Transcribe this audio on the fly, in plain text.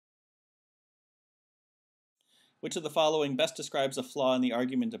Which of the following best describes a flaw in the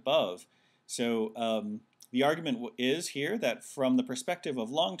argument above? So the argument is here that from the perspective of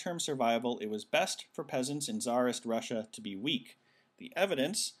long-term survival, it was best for peasants in Tsarist Russia to be weak. The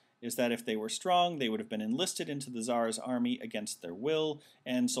evidence is that if they were strong, they would have been enlisted into the Tsar's army against their will,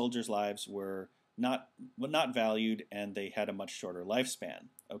 and soldiers' lives were not valued, and they had a much shorter lifespan.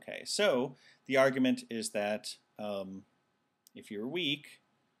 Okay, so the argument is that if you're weak,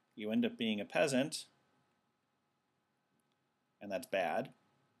 you end up being a peasant, and that's bad.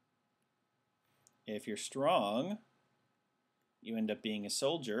 If you're strong, you end up being a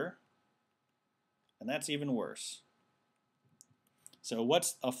soldier, and that's even worse. So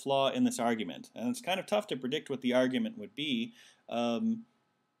what's a flaw in this argument? And it's kind of tough to predict what the argument would be.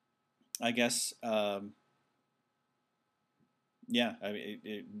 I guess, yeah,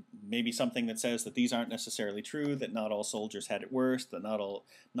 it may be something that says that these aren't necessarily true, that not all soldiers had it worse, that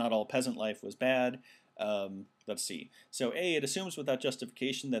not all peasant life was bad. Let's see. So A, it assumes without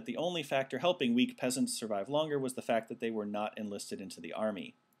justification that the only factor helping weak peasants survive longer was the fact that they were not enlisted into the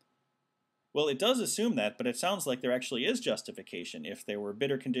army. Well, it does assume that, but it sounds like there actually is justification. If there were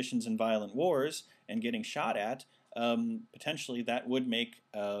bitter conditions and violent wars and getting shot at, potentially that would make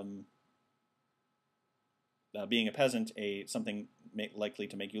being a peasant something likely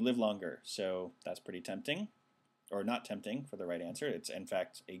to make you live longer. So that's pretty tempting, or not tempting for the right answer. It's in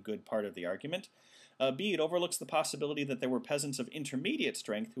fact a good part of the argument. B, it overlooks the possibility that there were peasants of intermediate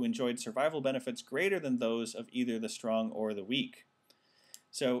strength who enjoyed survival benefits greater than those of either the strong or the weak.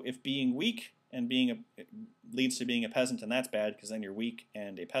 So if being weak and leads to being a peasant, and that's bad because then you're weak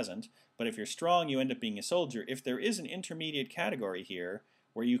and a peasant, but if you're strong, you end up being a soldier. If there is an intermediate category here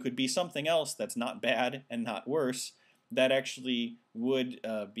where you could be something else that's not bad and not worse, that actually would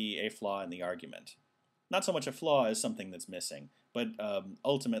be a flaw in the argument. Not so much a flaw as something that's missing, but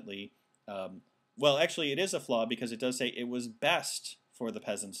ultimately, well, actually it is a flaw because it does say it was best for the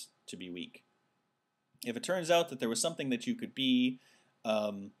peasants to be weak. If it turns out that there was something that you could be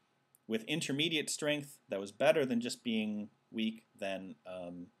with intermediate strength that was better than just being weak, then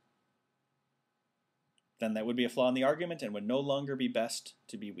that would be a flaw in the argument and would no longer be best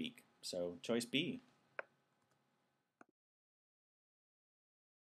to be weak. So choice B.